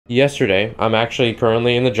yesterday, I'm actually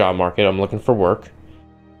currently in the job market. I'm looking for work,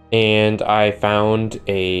 and I found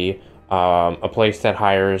a place that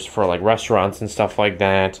hires for like restaurants and stuff like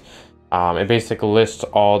that. It basically lists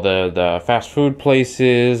all the fast food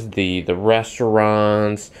places, the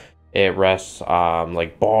restaurants. It rests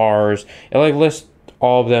like bars. It like lists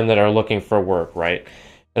all of them that are looking for work, right?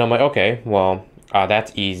 And I'm like, okay, well,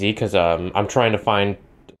 that's easy because I'm trying to find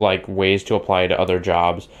like ways to apply to other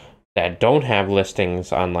jobs that don't have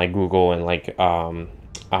listings on like Google and like on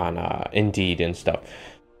Indeed and stuff.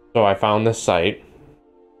 So I found this site,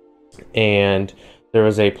 and there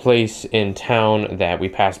was a place in town that we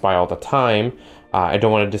pass by all the time. I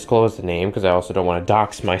don't want to disclose the name because I also don't want to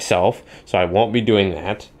dox myself, so I won't be doing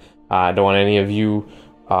that. I don't want any of you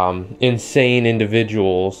insane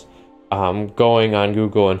individuals going on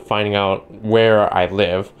Google and finding out where I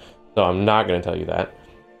live, so I'm not going to tell you that.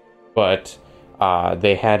 But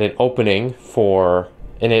they had an opening for,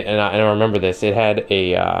 and I remember this, it had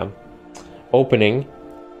a opening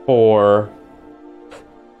for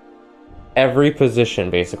every position,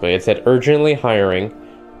 basically. It said urgently hiring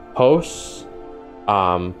hosts,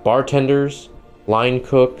 bartenders, line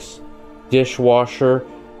cooks, dishwasher,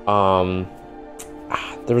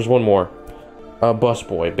 there was one more, a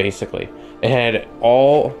busboy, basically. It had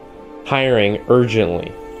all hiring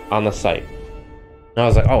urgently on the site. And I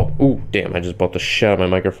was like, oh, ooh, damn, I just bumped the shit out of my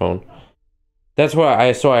microphone. That's why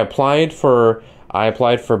I applied for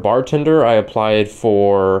bartender, I applied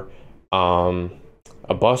for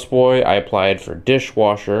a busboy, I applied for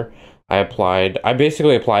dishwasher, I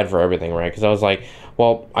basically applied for everything, right? Because I was like,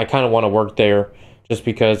 well, I kind of want to work there just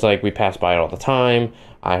because like we pass by it all the time.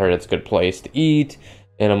 I heard it's a good place to eat,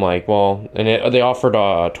 and I'm like, well, and they offered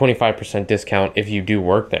a 25% discount if you do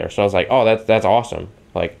work there. So I was like, oh, that's awesome.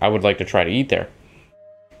 Like, I would like to try to eat there.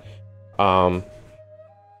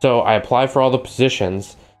 So I applied for all the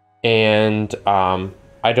positions, and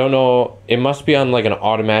I don't know, it must be on like an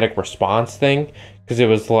automatic response thing, because it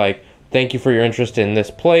was like, thank you for your interest in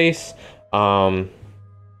this place. And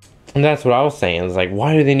that's what I was saying. It's like,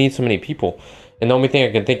 why do they need so many people? And the only thing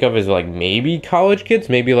I can think of is like maybe college kids.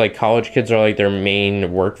 Maybe like college kids are like their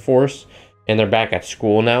main workforce, and they're back at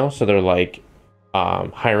school now, so they're like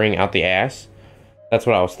hiring out the ass. That's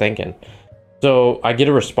what I was thinking. So I get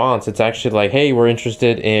a response. It's actually like, hey, we're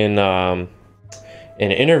interested in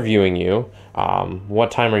interviewing you. What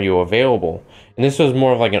time are you available? And this was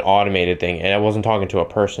more of like an automated thing, and I wasn't talking to a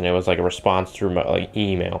person. It was like a response through my like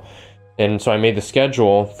email. And so I made the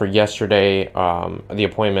schedule for yesterday, the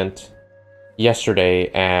appointment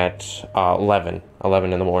yesterday at 11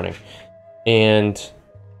 in the morning. And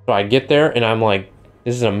so I get there, and I'm like,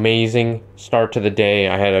 this is an amazing start to the day.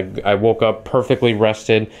 I woke up perfectly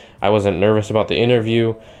rested. I wasn't nervous about the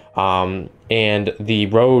interview. And the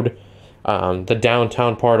road, the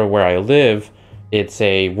downtown part of where I live, it's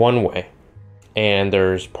a one-way, and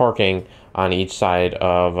there's parking on each side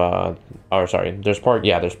of there's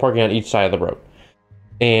parking on each side of the road.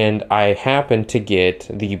 And I happened to get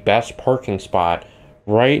the best parking spot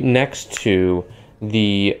right next to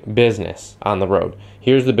the business on the road.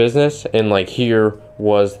 Here's the business, and like here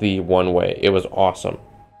was the one way. It was awesome.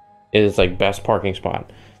 It is like best parking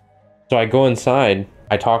spot. So I go inside,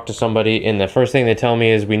 I talk to somebody, and the first thing they tell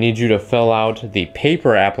me is, we need you to fill out the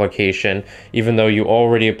paper application even though you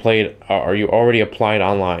already applied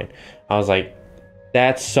online. I was like,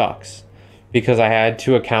 that sucks, because I had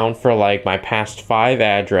to account for like my past 5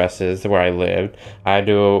 addresses where I lived. I had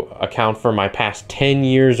to account for my past 10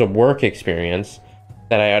 years of work experience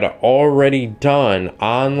that I had already done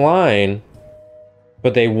online,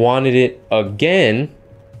 but they wanted it again,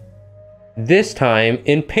 this time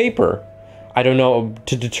in paper. I don't know,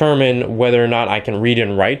 to determine whether or not I can read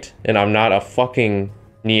and write, and I'm not a fucking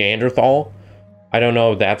Neanderthal. I don't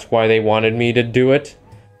know if that's why they wanted me to do it.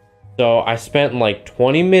 So I spent like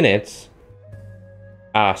 20 minutes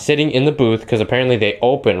sitting in the booth, because apparently they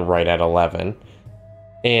open right at 11.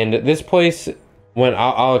 And this place, when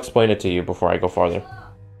I'll explain it to you before I go farther,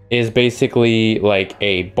 is basically like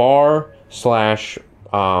a bar slash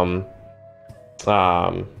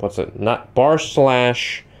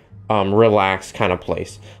relax kind of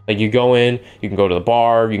place. Like, you go in, you can go to the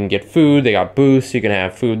bar, you can get food, they got booths, you can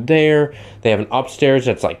have food there. They have an upstairs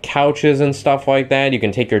that's like couches and stuff like that. You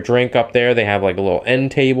can take your drink up there. They have like little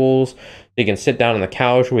end tables. You can sit down on the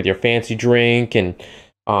couch with your fancy drink and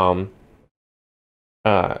your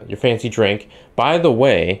fancy drink. By the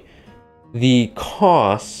way, the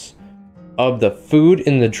costs of the food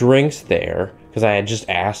and the drinks there, because I had just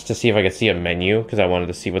asked to see if I could see a menu, because I wanted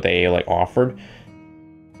to see what they like offered.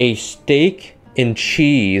 A steak and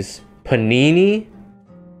cheese panini,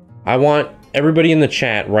 I want everybody in the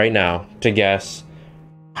chat right now to guess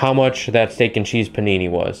how much that steak and cheese panini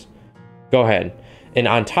was. Go ahead. And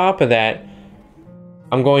on top of that,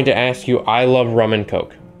 I'm going to ask you, I love rum and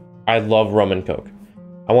coke. I love rum and coke.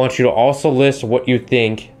 I want you to also list what you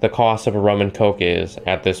think the cost of a rum and coke is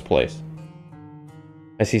at this place.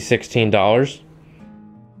 I see $16.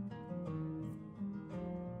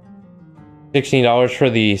 $16 for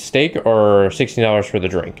the steak or $16 for the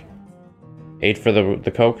drink? 8 for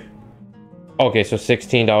the coke? Okay, so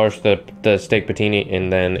 $16 for the steak patini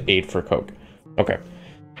and then 8 for coke. Okay.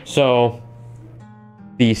 So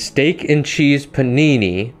the steak and cheese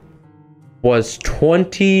panini was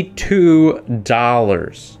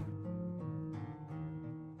 $22.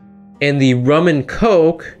 And the rum and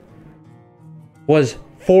coke was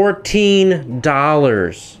 $14.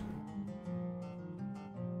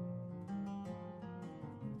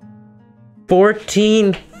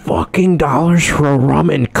 $14 fucking dollars for a rum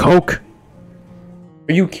and coke?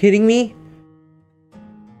 Are you kidding me?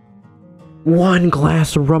 One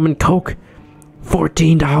glass of rum and coke,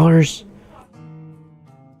 $14.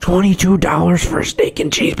 $22 for a steak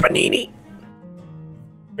and cheese panini.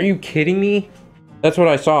 Are you kidding me? That's what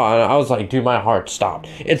I saw, and I was like, dude, my heart stopped.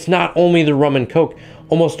 It's not only the rum and coke.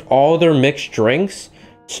 Almost all their mixed drinks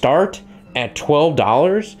start at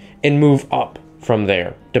 $12 and move up from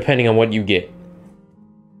there, depending on what you get.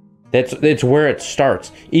 That's where it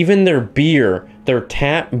starts. Even their beer, their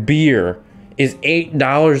tap beer, is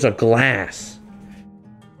 $8 a glass.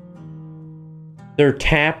 Their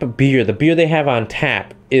tap beer, the beer they have on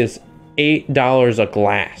tap, is $8 a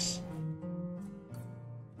glass.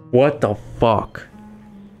 What the fuck?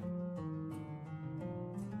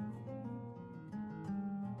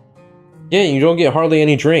 Yeah, you don't get hardly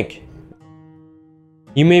any drink.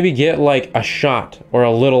 You maybe get like a shot or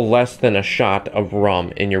a little less than a shot of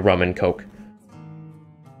rum in your rum and coke.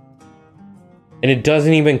 And it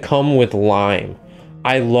doesn't even come with lime.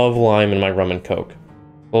 I love lime in my rum and coke.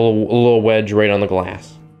 A little wedge right on the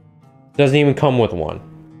glass. Doesn't even come with one.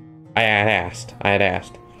 I had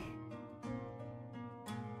asked.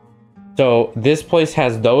 So this place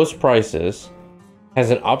has those prices. Has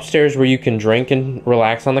an upstairs where you can drink and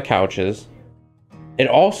relax on the couches. It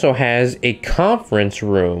also has a conference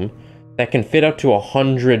room that can fit up to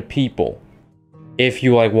 100 people. If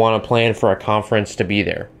you like want to plan for a conference to be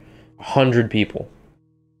there. 100 people.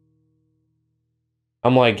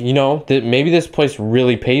 I'm like, you know, maybe this place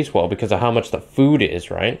really pays well because of how much the food is,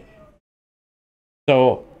 right?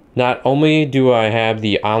 So not only do I have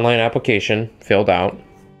the online application filled out,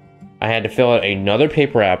 I had to fill out another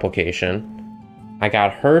paper application. I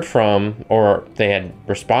got heard from, or they had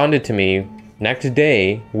responded to me next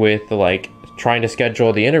day with like trying to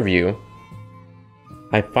schedule the interview.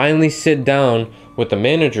 I finally sit down with the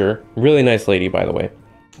manager, really nice lady, by the way,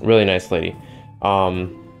 really nice lady.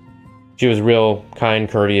 She was real kind,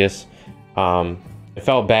 courteous. I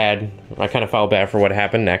felt bad. I kind of felt bad for what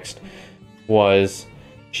happened next. Was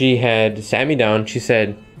she had sat me down. She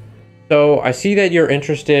said, "So I see that you're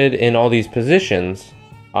interested in all these positions."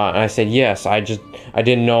 And I said, "Yes. I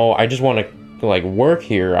didn't know. I just want to like work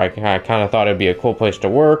here. I kind of thought it'd be a cool place to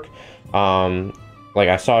work. Like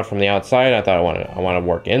I saw it from the outside. I thought I want to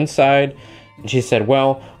work inside." And she said,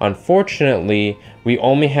 "Well, unfortunately, we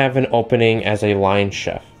only have an opening as a line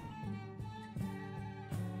chef."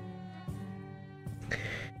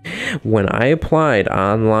 When I applied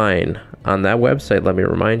online on that website, let me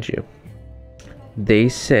remind you, they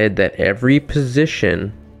said that every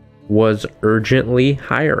position was urgently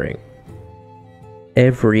hiring.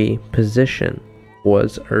 Every position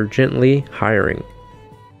was urgently hiring.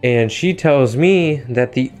 And she tells me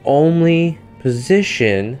that the only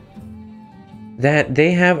position that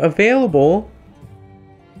they have available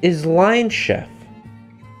is line chef.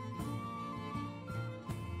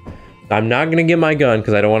 I'm not going to get my gun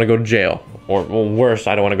because I don't want to go to jail. Or well, worse,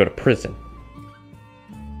 I don't want to go to prison.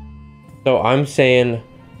 So I'm saying,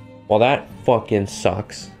 well, that fucking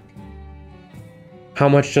sucks. How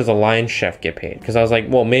much does a line chef get paid? Because I was like,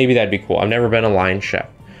 well, maybe that'd be cool. I've never been a line chef.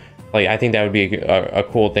 Like, I think that would be a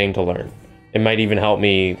cool thing to learn. It might even help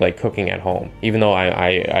me, like, cooking at home. Even though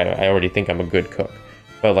I already think I'm a good cook.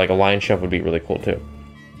 But, like, a line chef would be really cool, too.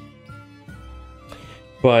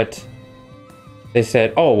 But they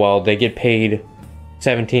said, oh, well, they get paid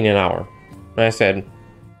 $17 an hour. And I said,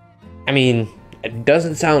 I mean, it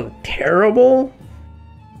doesn't sound terrible,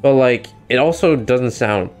 but like it also doesn't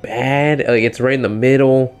sound bad. Like it's right in the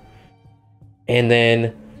middle. And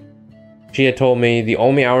then she had told me the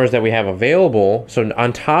only hours that we have available, so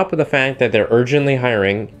on top of the fact that they're urgently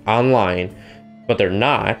hiring online, but they're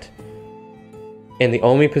not, and the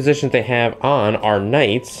only positions they have on are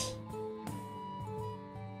nights,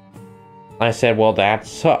 I said, well, that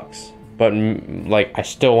sucks, but like I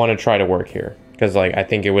still want to try to work here because like I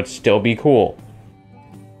think it would still be cool.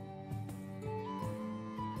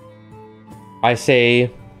 I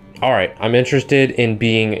say, all right, I'm interested in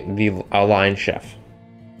being a line chef.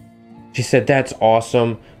 She said, that's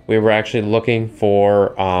awesome. We were actually looking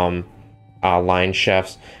for line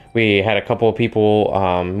chefs. We had a couple of people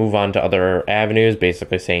move on to other avenues,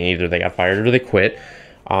 basically saying either they got fired or they quit.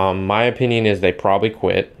 My opinion is they probably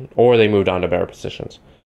quit or they moved on to better positions.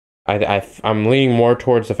 I'm leaning more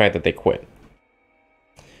towards the fact that they quit.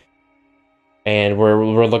 And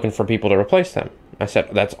we're looking for people to replace them. I said,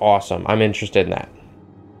 that's awesome. I'm interested in that.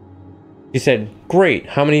 He said, great.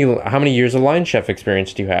 How many years of line chef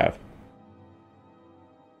experience do you have?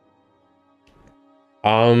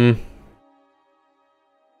 I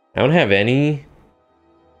don't have any.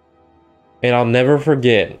 And I'll never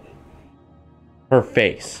forget her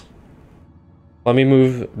face. Let me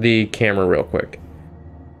move the camera real quick.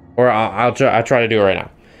 Or I'll try to do it right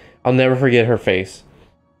now. I'll never forget her face.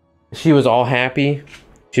 She was all happy.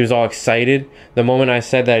 She was all excited. The moment I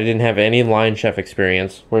said that I didn't have any line chef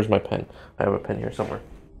experience. Where's my pen? I have a pen here somewhere.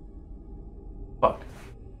 Fuck.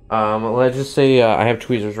 Let's just say I have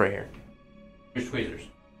tweezers right here. Here's tweezers.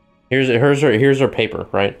 Here's her paper,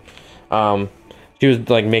 right? She was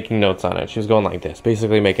like making notes on it. She was going like this,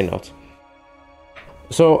 basically making notes.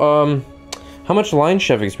 So, how much line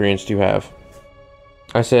chef experience do you have?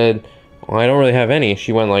 I said, well, I don't really have any.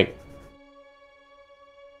 She went like,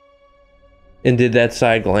 and did that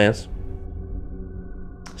side glance.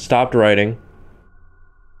 Stopped writing.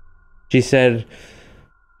 She said,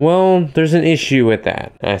 well, there's an issue with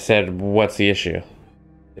that. I said, what's the issue?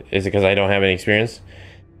 Is it because I don't have any experience?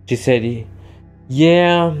 She said,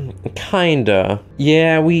 yeah, kinda.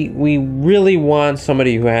 Yeah, we really want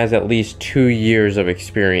somebody who has at least 2 years of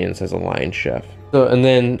experience as a line chef. So, and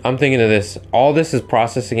then I'm thinking of this. All this is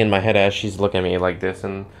processing in my head as she's looking at me like this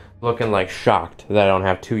and looking like shocked that I don't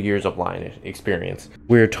have 2 years of line experience.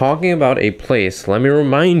 We're talking about a place, let me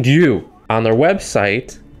remind you, on their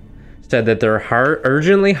website, said that they're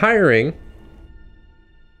urgently hiring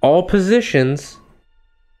all positions,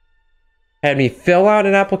 had me fill out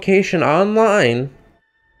an application online,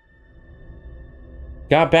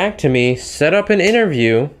 got back to me, set up an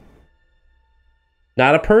interview.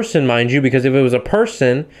 Not a person, mind you, because if it was a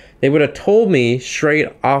person, they would have told me straight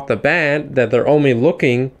off the bat that they're only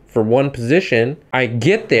looking for one position. I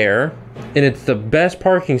get there, and it's the best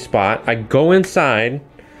parking spot. I go inside.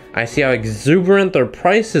 I see how exuberant their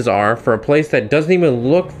prices are for a place that doesn't even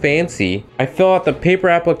look fancy. I fill out the paper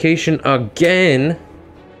application again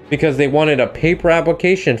because they wanted a paper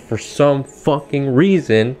application for some fucking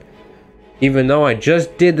reason. Even though I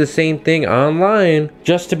just did the same thing online,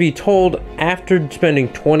 just to be told after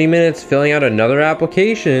spending 20 minutes filling out another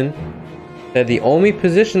application that the only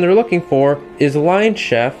position they're looking for is line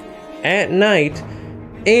chef at night,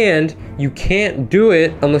 and you can't do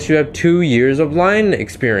it unless you have 2 years of line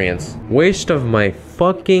experience. Waste of my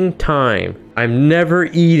fucking time. I'm never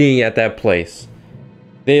eating at that place.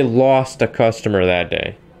 They lost a customer that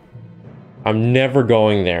day. I'm never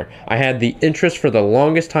going there. I had the interest for the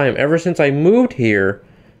longest time, ever since I moved here,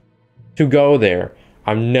 to go there.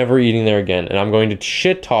 I'm never eating there again, and I'm going to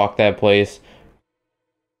shit talk that place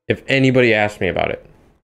if anybody asks me about it.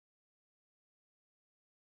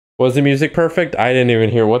 Was the music perfect? I didn't even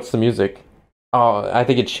hear. What's the music? Oh, I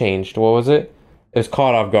think it changed. What was it? It was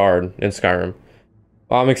Caught Off Guard in Skyrim.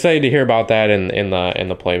 Well, I'm excited to hear about that in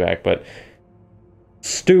the playback, but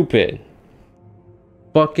stupid.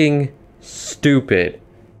 Fucking stupid.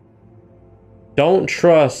 Don't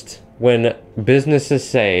trust when businesses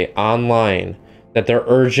say online that they're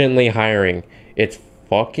urgently hiring. It's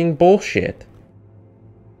fucking bullshit.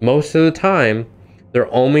 Most of the time,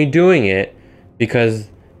 they're only doing it because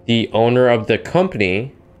the owner of the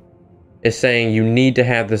company is saying you need to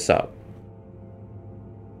have this up.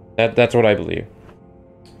 That's what I believe.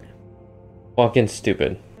 Fucking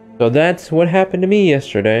stupid. So that's what happened to me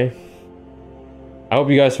yesterday. I hope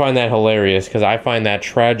you guys find that hilarious, because I find that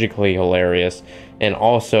tragically hilarious, and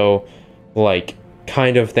also like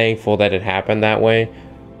kind of thankful that it happened that way.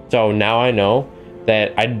 So now I know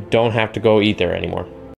that I don't have to go eat there anymore.